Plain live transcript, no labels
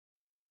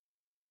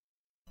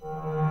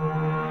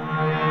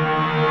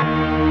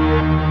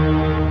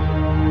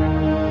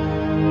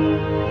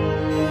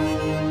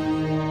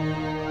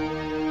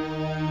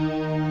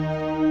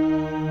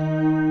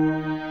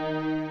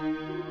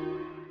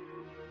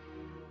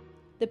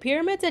The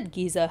pyramids at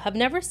Giza have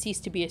never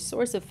ceased to be a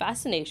source of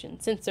fascination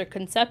since their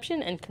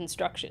conception and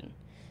construction.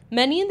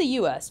 Many in the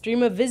U.S.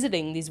 dream of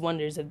visiting these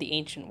wonders of the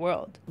ancient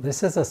world.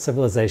 This is a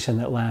civilization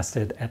that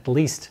lasted at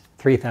least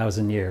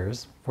 3,000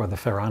 years for the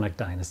pharaonic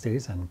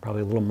dynasties, and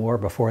probably a little more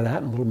before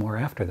that and a little more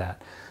after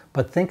that.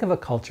 But think of a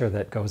culture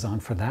that goes on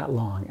for that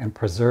long and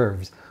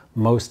preserves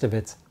most of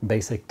its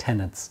basic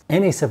tenets.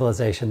 Any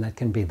civilization that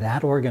can be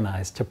that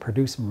organized to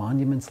produce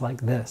monuments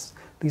like this,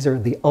 these are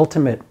the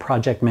ultimate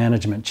project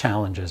management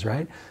challenges,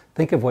 right?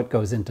 Think of what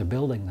goes into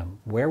building them.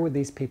 Where were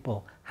these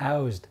people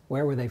housed?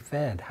 Where were they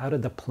fed? How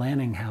did the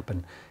planning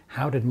happen?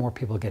 How did more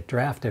people get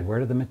drafted? Where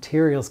did the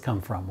materials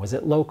come from? Was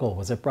it local?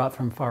 Was it brought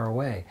from far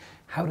away?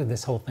 How did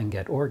this whole thing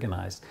get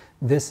organized?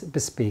 This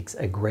bespeaks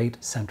a great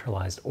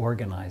centralized,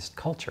 organized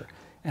culture,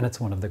 and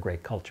it's one of the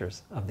great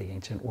cultures of the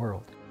ancient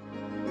world.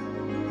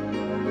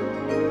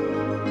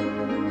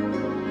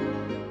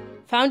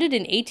 Founded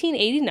in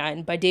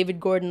 1889 by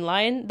David Gordon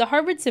Lyon, the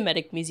Harvard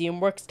Semitic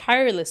Museum works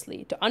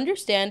tirelessly to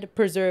understand,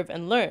 preserve,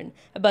 and learn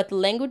about the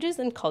languages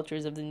and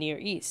cultures of the Near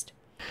East.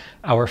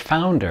 Our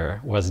founder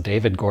was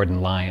David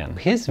Gordon Lyon.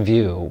 His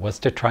view was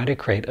to try to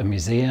create a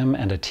museum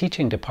and a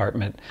teaching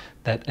department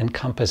that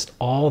encompassed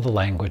all the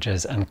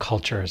languages and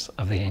cultures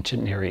of the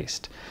ancient Near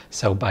East.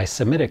 So by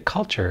Semitic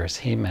cultures,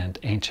 he meant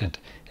ancient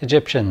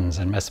Egyptians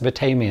and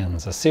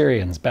Mesopotamians,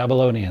 Assyrians,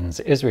 Babylonians,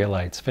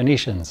 Israelites,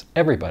 Phoenicians,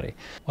 everybody.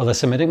 Well, the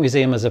Semitic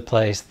Museum is a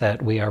place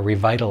that we are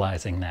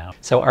revitalizing now.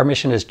 So our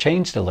mission has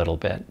changed a little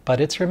bit,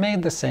 but it's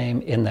remained the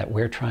same in that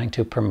we're trying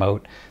to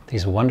promote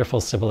these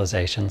wonderful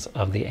civilizations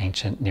of the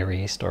ancient Near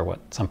East, or what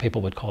some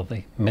people would call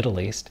the Middle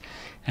East.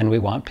 And we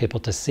want people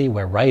to see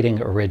where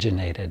writing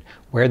originated,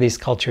 where these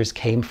cultures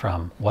came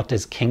from, what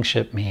does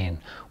kingship mean,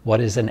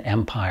 what is an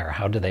empire,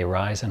 how do they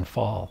rise and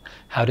fall,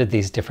 how did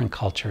these different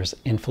cultures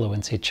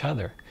influence each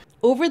other.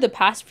 Over the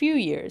past few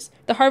years,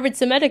 the Harvard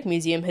Semitic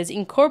Museum has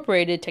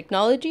incorporated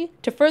technology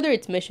to further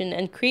its mission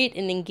and create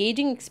an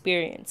engaging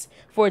experience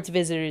for its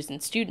visitors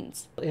and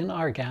students. In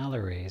our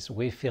galleries,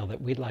 we feel that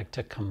we'd like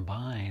to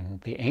combine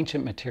the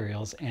ancient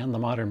materials and the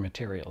modern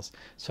materials,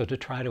 so to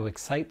try to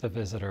excite the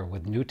visitor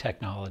with new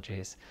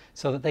technologies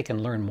so that they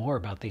can learn more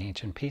about the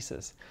ancient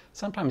pieces.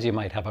 Sometimes you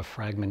might have a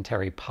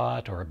fragmentary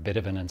pot or a bit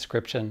of an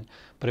inscription,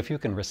 but if you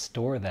can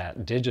restore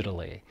that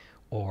digitally,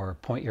 or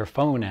point your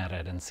phone at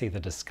it and see the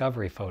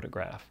discovery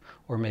photograph,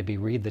 or maybe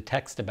read the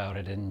text about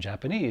it in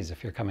Japanese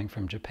if you're coming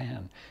from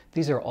Japan.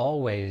 These are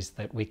all ways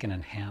that we can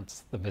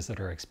enhance the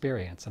visitor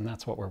experience, and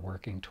that's what we're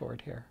working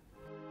toward here.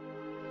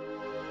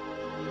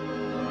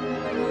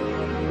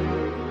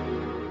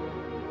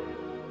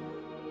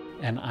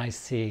 And I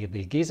see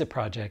the Giza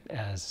project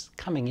as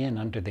coming in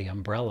under the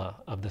umbrella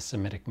of the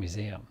Semitic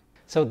Museum.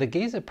 So the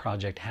Giza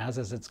project has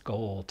as its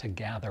goal to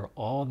gather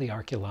all the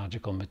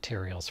archaeological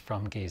materials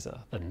from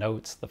Giza, the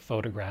notes, the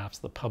photographs,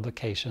 the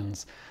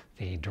publications,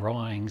 the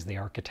drawings, the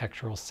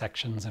architectural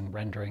sections and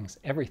renderings,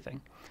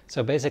 everything.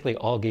 So basically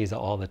all Giza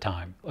all the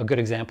time. A good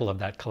example of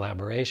that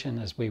collaboration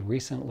is we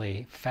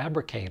recently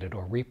fabricated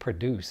or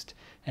reproduced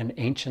an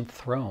ancient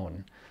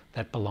throne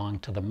that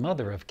belonged to the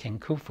mother of King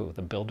Khufu,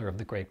 the builder of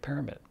the Great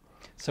Pyramid.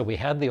 So we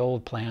had the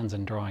old plans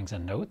and drawings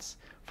and notes.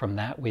 From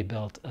that, we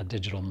built a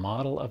digital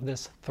model of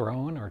this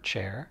throne or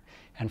chair.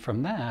 And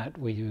from that,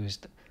 we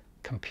used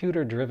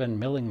computer-driven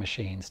milling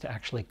machines to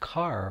actually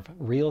carve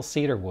real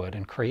cedar wood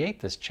and create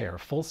this chair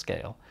full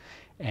scale,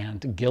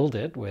 and gild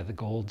it with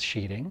gold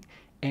sheeting,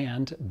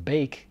 and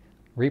bake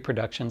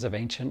reproductions of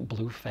ancient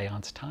blue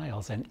faience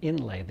tiles and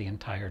inlay the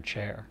entire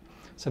chair.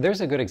 So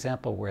there's a good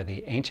example where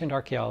the ancient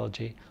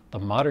archaeology, the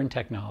modern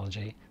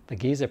technology, the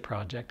Giza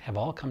project have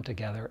all come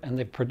together, and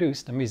they've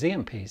produced a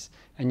museum piece,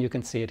 and you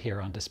can see it here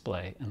on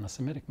display in the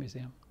Semitic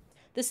Museum.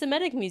 The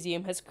Semitic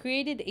Museum has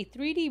created a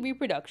 3D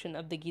reproduction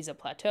of the Giza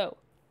Plateau.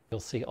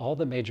 You'll see all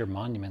the major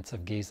monuments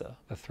of Giza,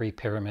 the 3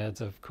 pyramids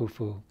of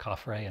Khufu,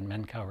 Khafre, and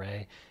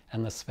Menkaure,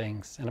 and the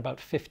Sphinx, and about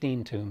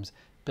 15 tombs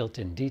built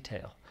in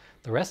detail.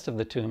 The rest of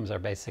the tombs are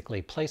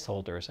basically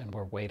placeholders, and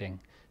we're waiting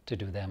to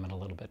do them in a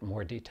little bit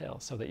more detail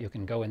so that you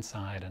can go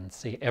inside and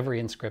see every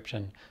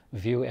inscription,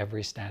 view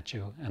every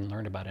statue, and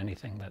learn about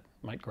anything that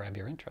might grab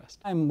your interest.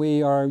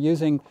 We are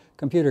using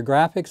computer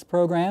graphics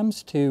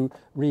programs to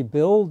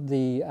rebuild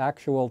the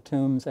actual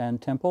tombs and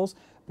temples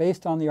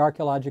based on the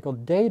archaeological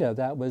data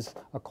that was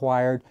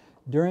acquired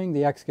during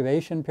the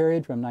excavation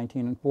period from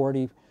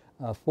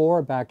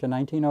 1944 back to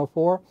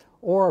 1904,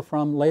 or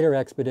from later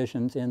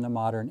expeditions in the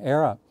modern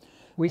era.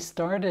 We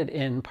started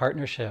in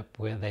partnership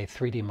with a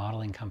 3D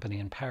modeling company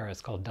in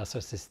Paris called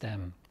Dassault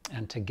Systèmes,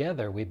 and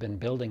together we've been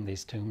building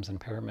these tombs and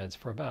pyramids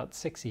for about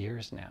 6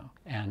 years now.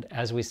 And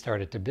as we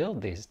started to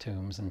build these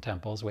tombs and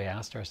temples, we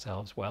asked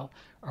ourselves, well,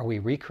 are we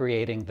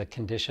recreating the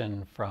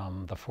condition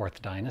from the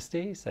 4th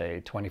dynasty,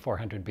 say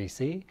 2400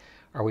 BC?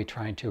 Are we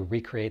trying to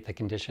recreate the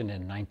condition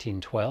in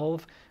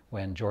 1912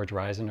 when George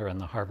Reisner and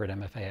the Harvard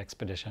MFA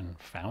expedition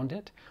found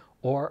it?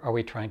 Or are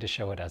we trying to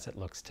show it as it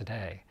looks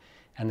today?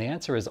 And the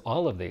answer is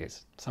all of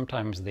these.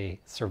 Sometimes the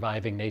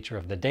surviving nature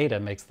of the data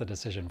makes the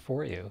decision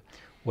for you.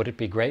 Would it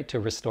be great to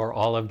restore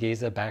all of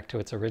Giza back to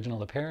its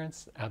original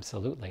appearance?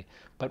 Absolutely.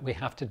 But we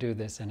have to do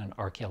this in an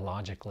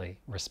archaeologically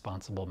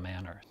responsible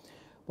manner.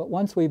 But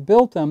once we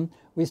built them,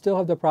 we still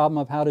have the problem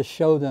of how to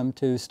show them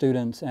to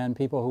students and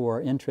people who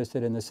are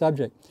interested in the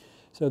subject.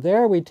 So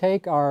there we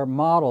take our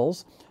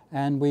models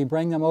and we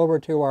bring them over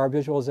to our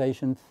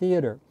visualization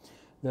theater.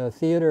 The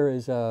theater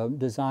is a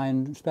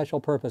designed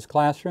special purpose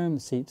classroom,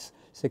 seats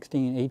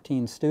 16,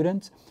 18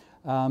 students,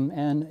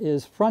 and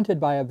is fronted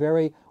by a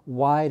very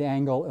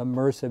wide-angle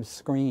immersive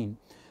screen.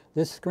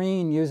 This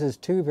screen uses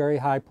two very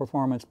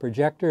high-performance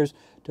projectors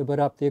to put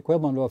up the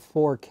equivalent of a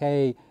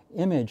 4K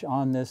image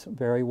on this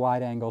very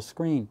wide-angle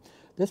screen.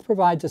 This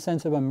provides a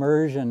sense of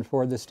immersion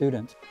for the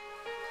students.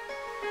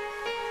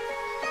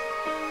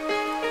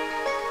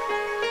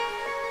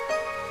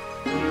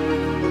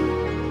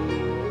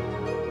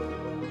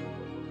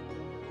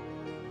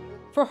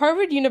 For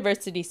Harvard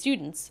University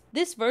students,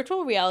 this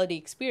virtual reality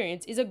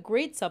experience is a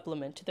great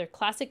supplement to their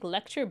classic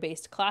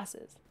lecture-based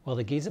classes. Well,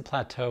 the Giza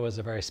Plateau is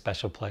a very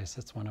special place.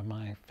 It's one of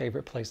my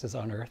favorite places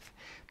on Earth,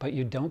 but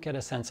you don't get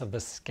a sense of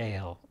the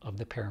scale of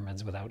the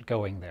pyramids without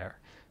going there.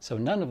 So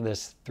none of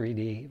this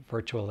 3D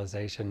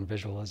virtualization,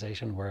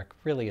 visualization work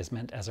really is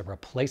meant as a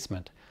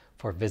replacement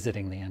for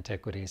visiting the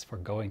antiquities, for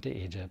going to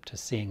Egypt, to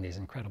seeing these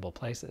incredible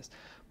places.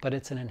 But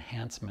it's an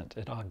enhancement.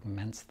 It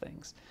augments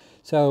things.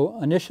 So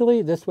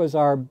initially, this was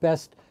our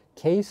best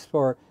case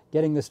for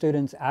getting the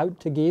students out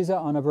to Giza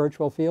on a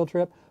virtual field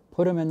trip,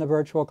 put them in the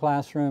virtual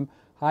classroom,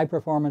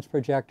 high-performance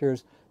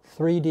projectors,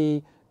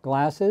 3D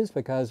glasses,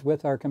 because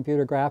with our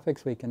computer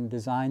graphics, we can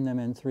design them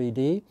in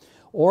 3D,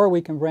 or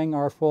we can bring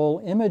our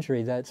full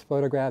imagery that's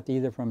photographed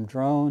either from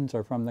drones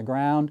or from the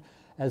ground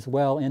as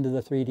well into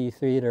the 3D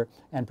theater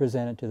and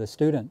present it to the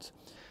students.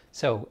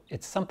 So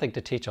it's something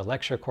to teach a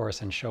lecture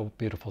course and show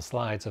beautiful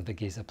slides of the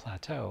Giza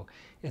Plateau.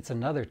 It's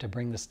another to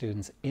bring the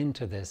students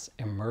into this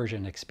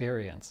immersion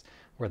experience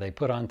where they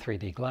put on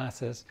 3D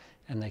glasses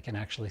and they can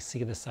actually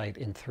see the site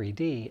in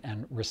 3D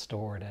and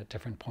restore it at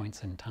different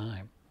points in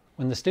time.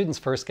 When the students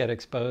first get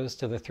exposed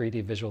to the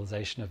 3D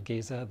visualization of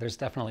Giza, there's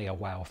definitely a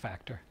wow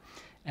factor.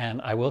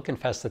 And I will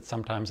confess that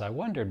sometimes I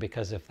wondered,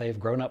 because if they've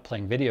grown up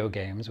playing video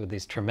games with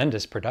these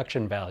tremendous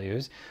production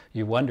values,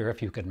 you wonder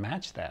if you could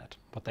match that,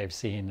 what they've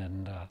seen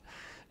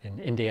in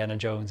Indiana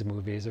Jones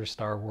movies or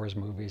Star Wars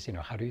movies. You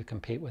know, how do you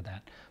compete with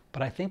that?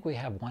 But I think we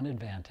have one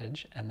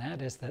advantage, and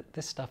that is that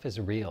this stuff is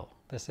real.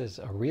 This is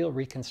a real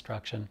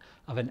reconstruction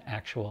of an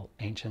actual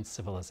ancient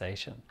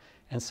civilization.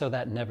 And so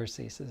that never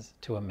ceases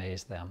to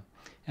amaze them.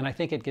 And I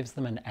think it gives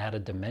them an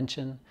added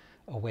dimension,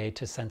 a way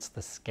to sense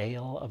the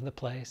scale of the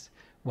place.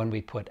 When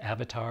we put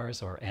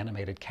avatars or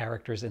animated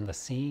characters in the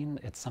scene,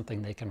 it's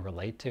something they can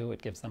relate to.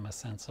 It gives them a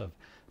sense of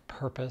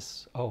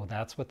purpose. Oh,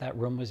 that's what that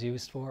room was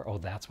used for. Oh,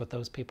 that's what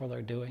those people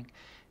are doing.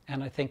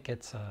 And I think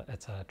it's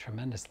a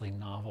tremendously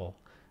novel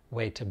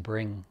way to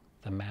bring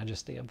the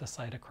majesty of the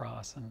site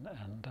across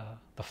and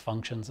the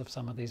functions of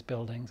some of these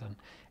buildings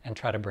and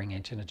try to bring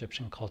ancient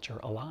Egyptian culture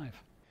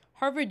alive.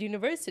 Harvard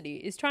University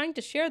is trying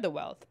to share the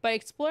wealth by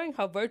exploring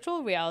how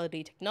virtual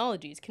reality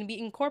technologies can be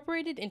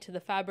incorporated into the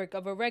fabric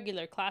of a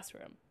regular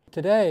classroom.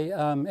 Today,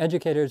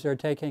 educators are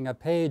taking a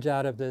page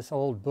out of this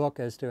old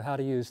book as to how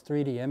to use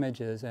 3D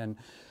images and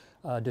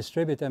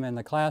distribute them in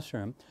the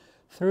classroom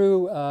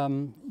through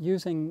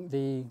using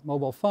the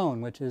mobile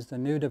phone, which is the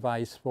new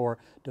device for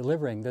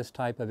delivering this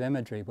type of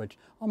imagery, which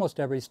almost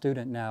every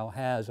student now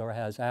has or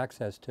has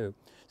access to.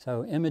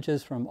 So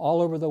images from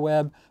all over the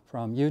web,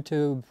 from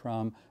YouTube,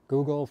 from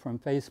Google, from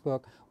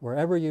Facebook,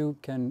 wherever you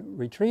can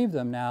retrieve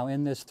them now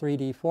in this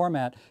 3D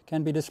format,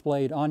 can be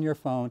displayed on your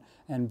phone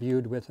and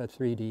viewed with a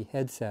 3D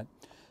headset.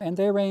 And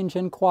they range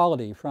in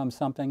quality from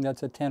something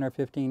that's a $10 or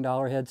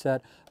 $15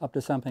 headset up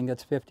to something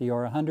that's $50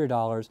 or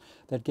 $100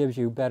 that gives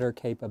you better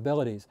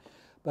capabilities.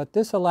 But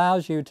this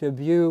allows you to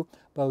view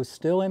both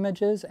still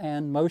images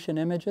and motion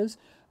images,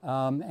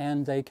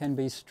 and they can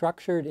be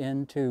structured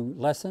into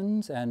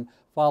lessons and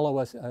follow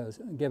a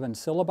given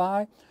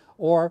syllabi,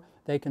 or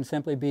they can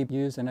simply be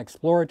used in an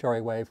exploratory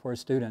way for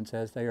students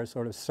as they are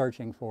sort of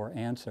searching for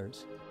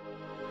answers.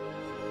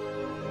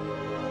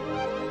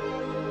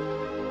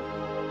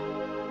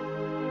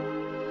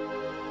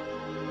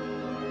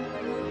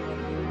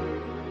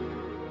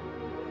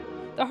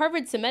 The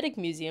Harvard Semitic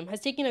Museum has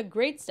taken a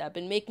great step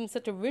in making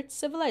such a rich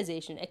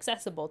civilization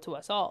accessible to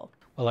us all.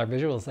 Well, our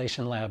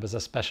visualization lab is a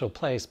special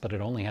place, but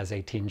it only has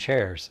 18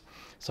 chairs.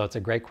 So it's a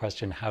great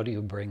question, how do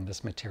you bring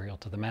this material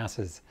to the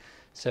masses?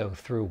 So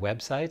through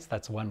websites,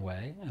 that's one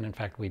way. And in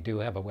fact, we do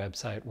have a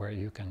website where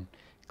you can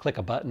click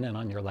a button and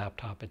on your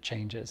laptop it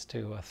changes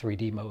to a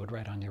 3D mode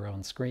right on your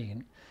own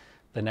screen.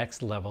 The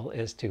next level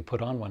is to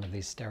put on one of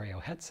these stereo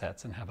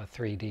headsets and have a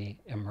 3D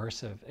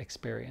immersive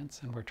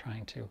experience, and we're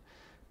trying to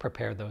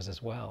prepare those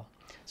as well.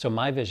 So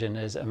my vision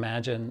is,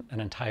 imagine an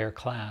entire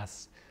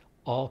class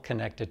all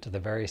connected to the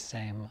very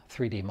same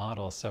 3D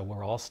model. So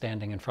we're all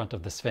standing in front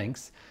of the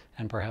Sphinx,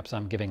 and perhaps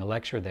I'm giving a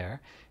lecture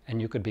there,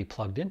 and you could be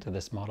plugged into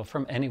this model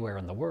from anywhere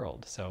in the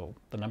world. So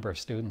the number of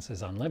students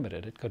is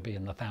unlimited. It could be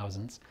in the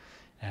thousands.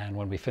 And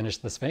when we finish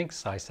the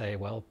Sphinx, I say,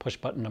 well, push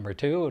button number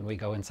 2, and we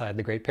go inside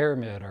the Great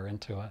Pyramid or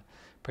into a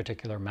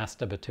particular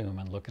mastaba tomb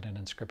and look at an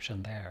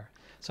inscription there.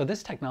 So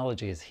this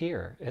technology is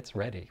here. It's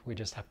ready. We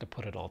just have to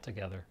put it all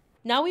together.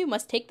 Now we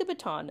must take the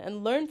baton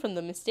and learn from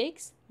the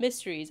mistakes,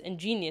 mysteries, and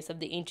genius of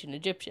the ancient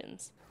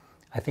Egyptians.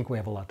 I think we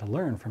have a lot to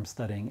learn from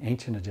studying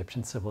ancient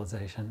Egyptian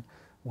civilization.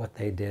 What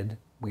they did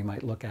we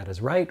might look at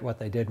as right, what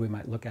they did we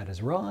might look at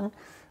as wrong,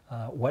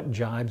 what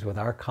jibes with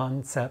our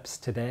concepts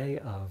today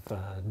of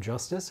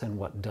justice and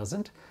what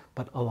doesn't.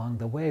 But along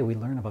the way we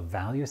learn of a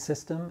value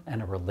system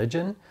and a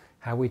religion,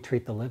 how we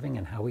treat the living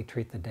and how we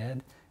treat the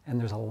dead, and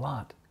there's a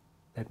lot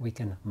that we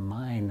can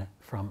mine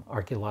from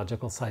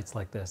archaeological sites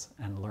like this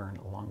and learn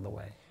along the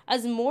way.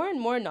 As more and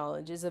more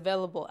knowledge is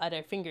available at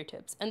our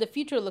fingertips and the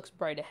future looks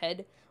bright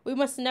ahead, we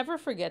must never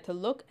forget to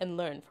look and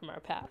learn from our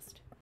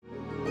past.